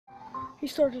He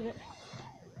started it.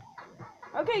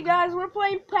 Okay, guys, we're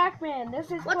playing Pac-Man. This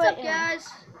is What's Clayton. up, guys?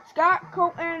 Scott,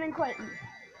 Colton, and Clayton.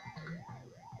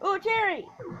 Oh, Terry!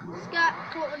 Scott,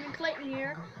 Colton, and Clayton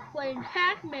here, playing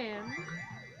Pac-Man.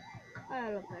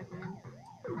 I love Pac-Man.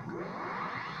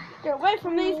 Get away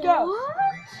from these ghosts.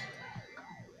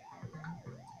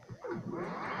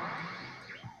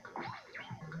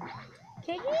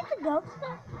 Can you eat the ghost?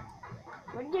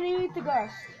 We're gonna eat the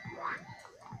ghost.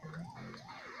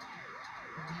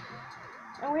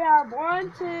 And we have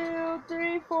 1, 2,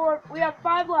 3, 4. We have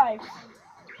 5 lives.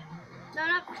 No,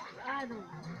 not. I don't know.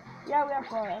 Yeah, we have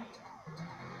 5.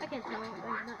 I can't tell. I'm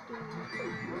not doing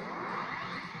anything.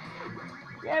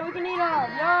 Yeah, we can eat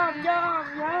them. Yum, yum,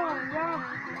 yum, yum.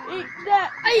 Eat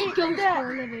that. I eat ghosts that.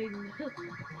 for a living.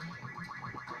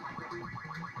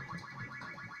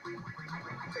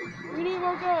 We need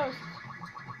more ghosts.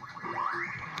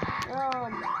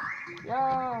 Yum,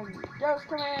 yum. Ghosts,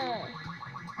 come here.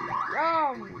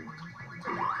 Yum.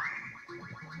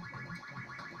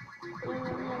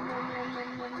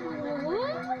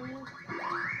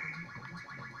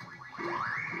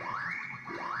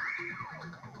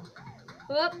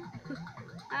 Whoop.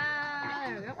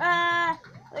 There we go. Ah,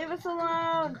 leave us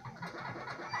alone.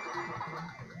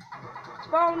 It's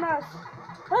following us.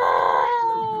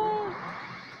 Ah!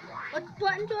 What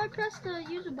button do I press to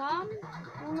use a bomb?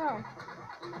 I don't know.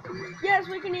 Yes,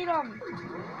 we can eat them.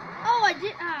 Oh, I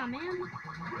did. Ah, man.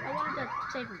 I wanted to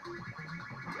save him.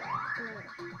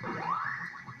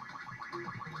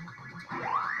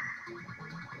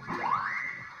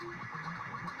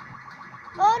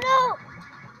 Oh no!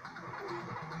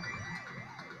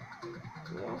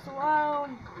 Leave us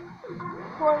alone.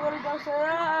 Poor little ghost.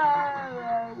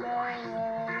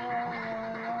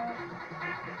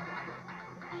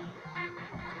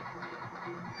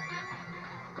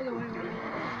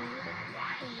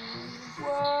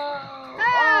 Whoa.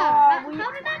 Ah! Oh,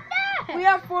 How did I die? we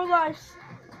have 4 lives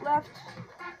left.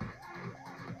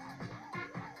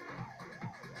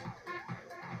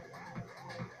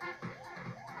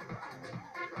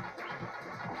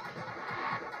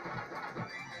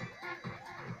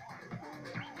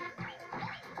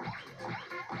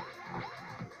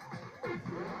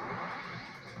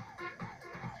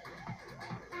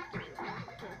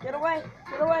 Get away,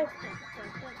 get away.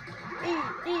 Eat,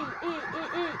 eat, eat, eat,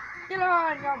 eat. Get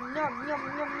on, yum, yum, yum,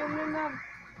 yum, yum, yum, yum.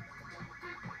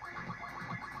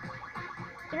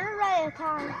 You're right at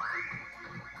time.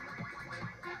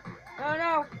 Oh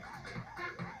no.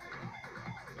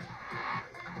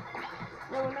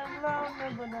 Nibble, nibble,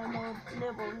 nibble,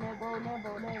 nibble, nibble,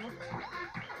 nibble, nibble.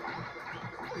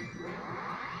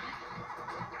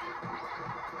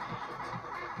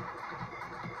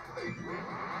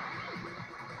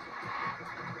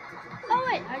 Oh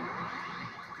wait,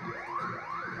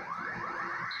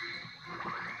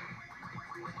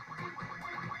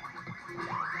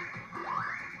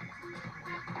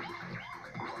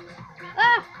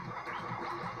 Ah!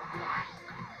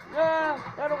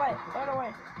 Get away, get away,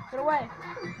 get away.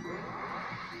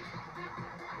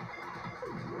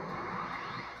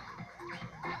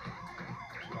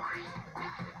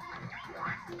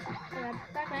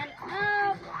 Pac-Man.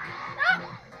 No! No!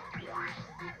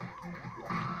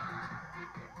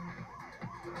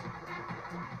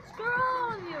 Screw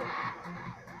all of you!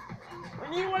 We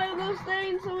need one of those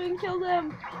things so we can kill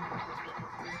them.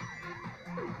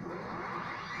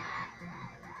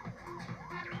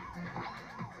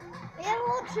 It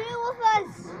will chill with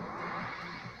us!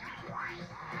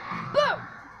 Boom!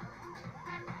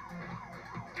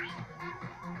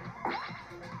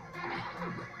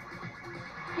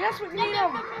 Yes, we need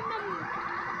them.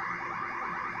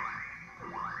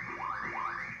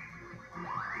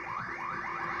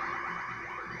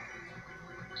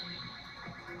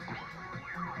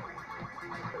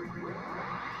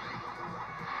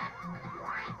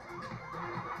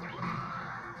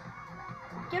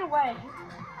 Get away.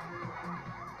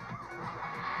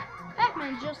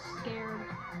 Pac-Man's just scared.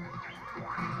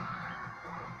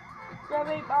 You have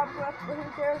 8 bombs left, but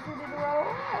who cares? We need to run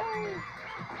away.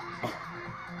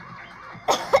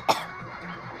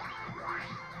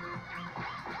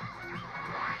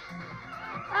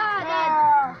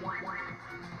 Ah,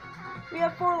 We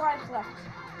have 4 lives left.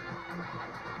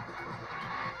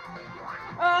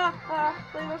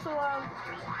 Leave us alone.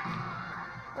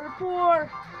 We're poor.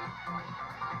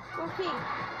 Go pee.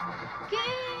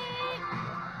 dead!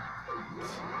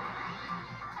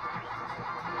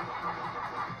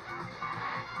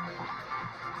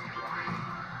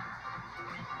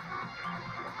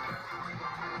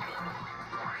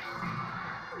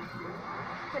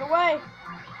 Get away.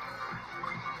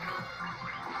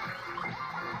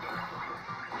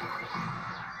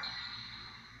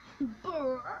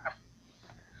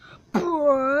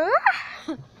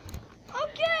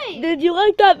 did you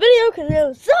like that video? Because it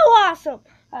was so awesome.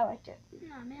 I liked it.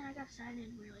 No, man, I got to sign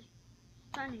in, really.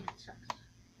 Signing in sucks.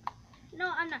 No,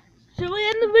 I'm not. Should we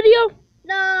end the video?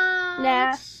 No. Nah.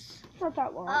 Let's, It's not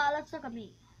that long. let's look at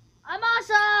me. I'm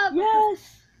awesome.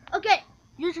 Yes. Okay,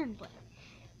 your turn to play.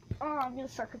 Oh, I'm gonna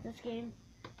suck at this game.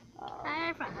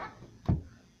 I'm fine.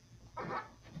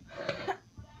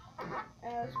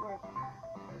 As well.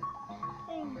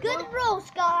 Good roll,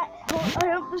 Scott. I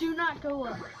hope this. Do not go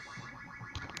up.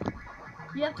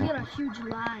 You have to get a huge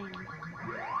line.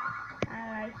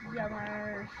 Alright,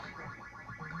 yummers.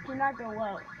 Do not go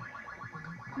low.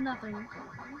 Nothing.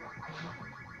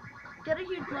 Get a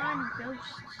huge line,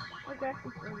 ghosts. Okay.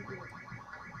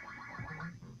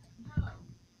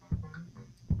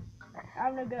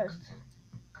 I'm no ghost.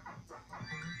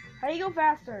 How do you go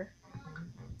faster?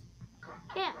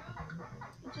 Can't.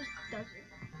 It just does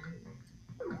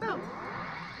it. Boom.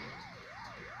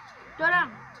 Go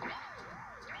down.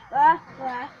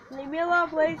 Leave me alone,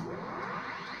 please.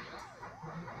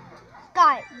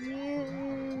 Scott,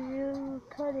 you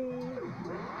cut it.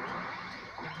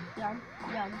 Yum,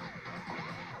 yum.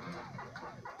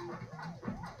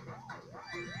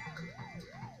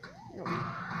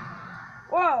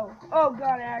 Whoa! Oh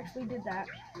god, I actually did that.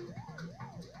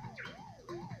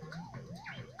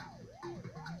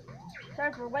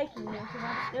 Sorry for waking you,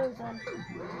 because I'm snoozing.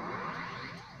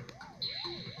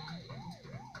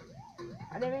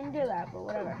 I didn't even do that, but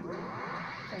whatever.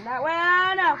 Turn that way,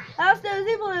 I don't know. I'll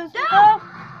snoozy blues. No! Oh!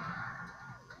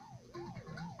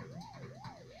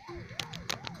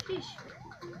 Sheesh.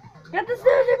 Get the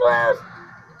snoozy blues!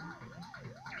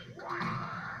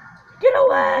 Get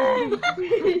away!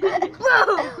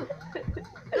 Boom!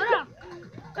 Go down.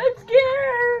 I'm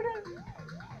scared!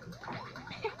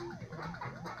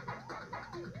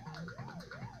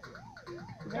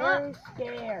 Very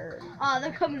scared. Oh,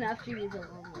 they're coming after you the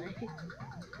long way.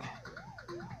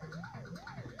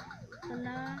 The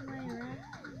long way around.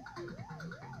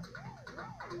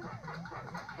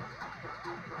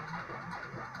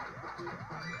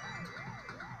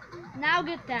 Now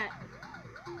get that.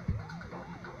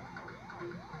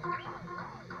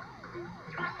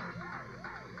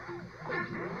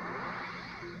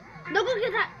 No, go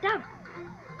get that. Down.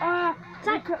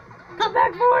 Side. Come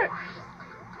back for it!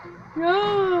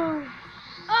 No!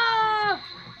 Oh!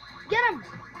 Get him.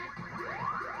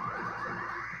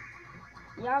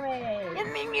 Yummy!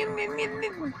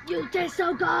 You taste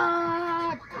so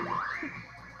good.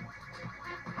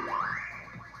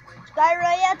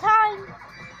 Skyroya time!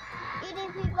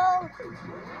 Eating people!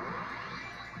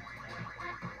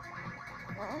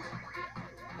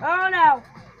 Oh no!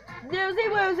 Doozy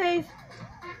woozies!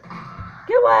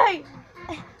 Get away!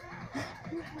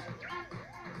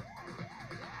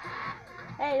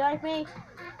 Hey, you like me?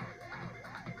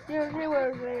 Doozy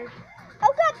woozies.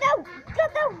 Oh god, no!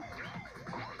 God, no!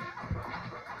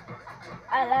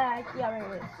 I like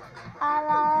yummies. I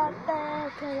love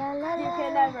the You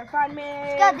can never find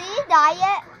me. Scott, did you die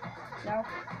yet? No.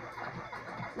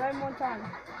 Not even one time.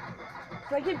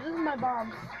 So I keep using my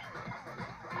bombs.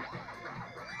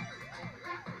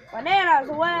 Bananas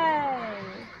away!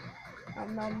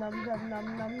 Nom nom nom nom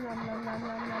nom nom nom nom nom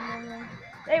nom nom nom.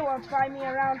 They won't find me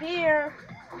around here.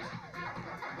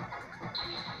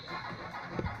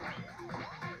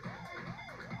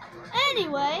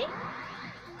 Anyway,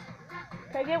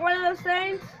 Can I get one of those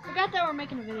things? forgot that we're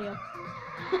making a video.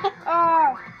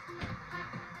 Oh,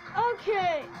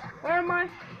 Okay. where am I?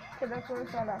 Okay, that's where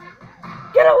it's at.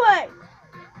 Get away!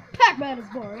 Pac-Man is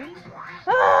boring.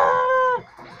 Ah!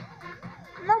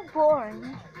 Not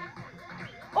boring.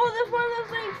 Oh, there's one of those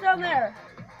things down there.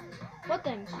 What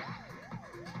things?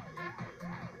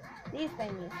 These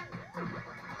thingies.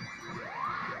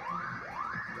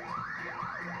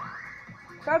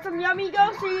 Got some yummy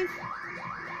ghosties.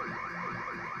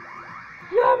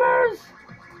 Yummers!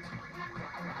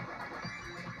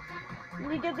 Let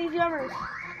me get these yummers.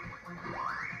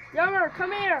 Yummer,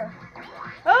 come here.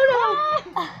 Oh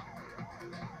no!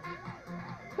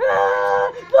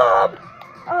 Ah, Bob!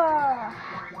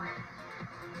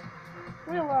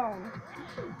 Leave me alone.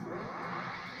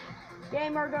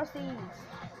 Gamer ghosties.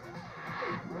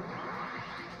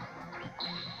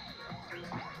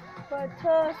 But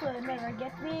toss will never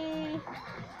get me.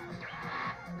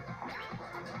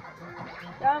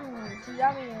 Yums,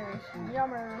 yummies,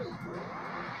 yummers.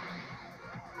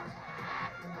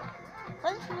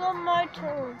 What's one more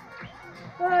turn?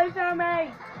 Oh, I found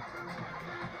me.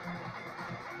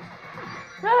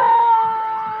 Ah!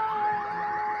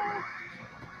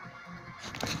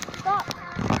 Stop.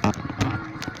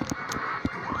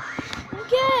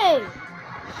 Okay.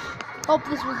 Hope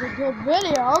this was a good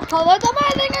video, cause it's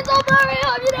amazing and so very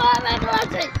hope you don't have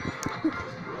interesting.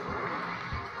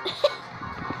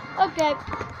 Okay.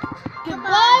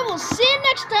 Goodbye. We'll see you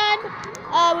next time.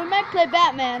 We might play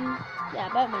Batman. Yeah,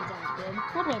 Batman sounds good.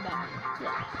 We'll play Batman.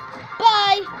 Yeah.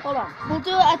 Bye. Hold on. We'll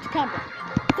do it at the countdown.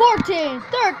 14,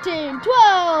 13,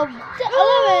 12,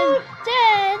 11,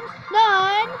 10,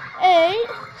 9, 8,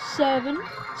 7,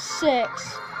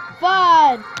 6,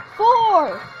 5,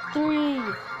 4, 3,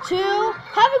 2.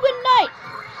 Have a good night.